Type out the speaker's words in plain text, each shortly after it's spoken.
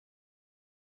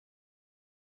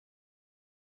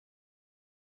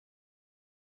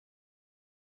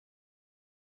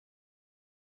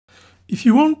If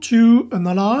you want to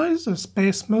analyze a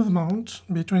space movement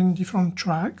between different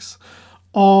tracks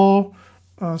or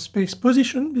space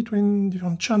position between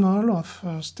different channels of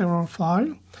a stereo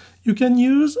file, you can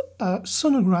use a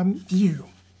sonogram view.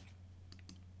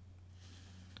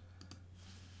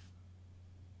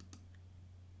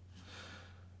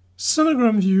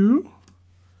 Sonogram view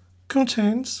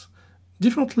contains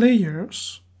different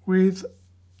layers with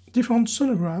different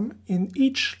sonogram in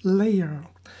each layer,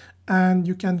 and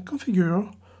you can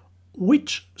configure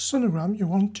which sonogram you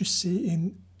want to see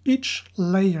in each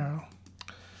layer.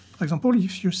 For example,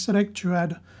 if you select to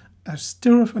add a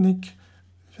stereophonic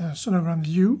sonogram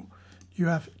view, you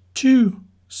have two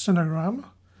sonograms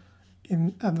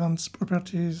in advanced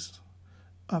properties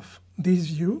of this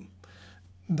view,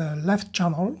 the left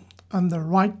channel and the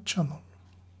right channel.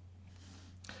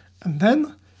 And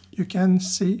then you can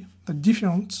see the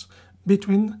difference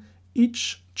between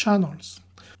each channels.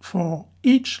 For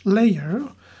each layer,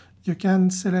 you can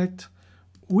select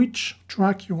which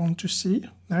track you want to see.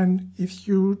 Then if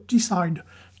you decide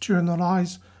to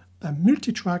analyze a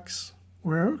multi-tracks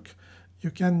work,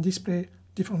 you can display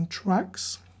different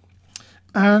tracks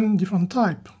and different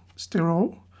type,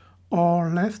 stereo or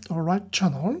left or right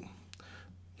channel.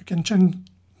 You can change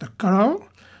the color,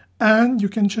 and you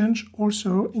can change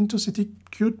also intensity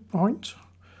cut point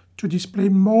to display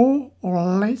more or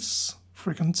less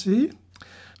frequency.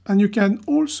 And you can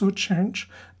also change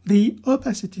the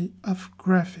opacity of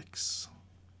graphics.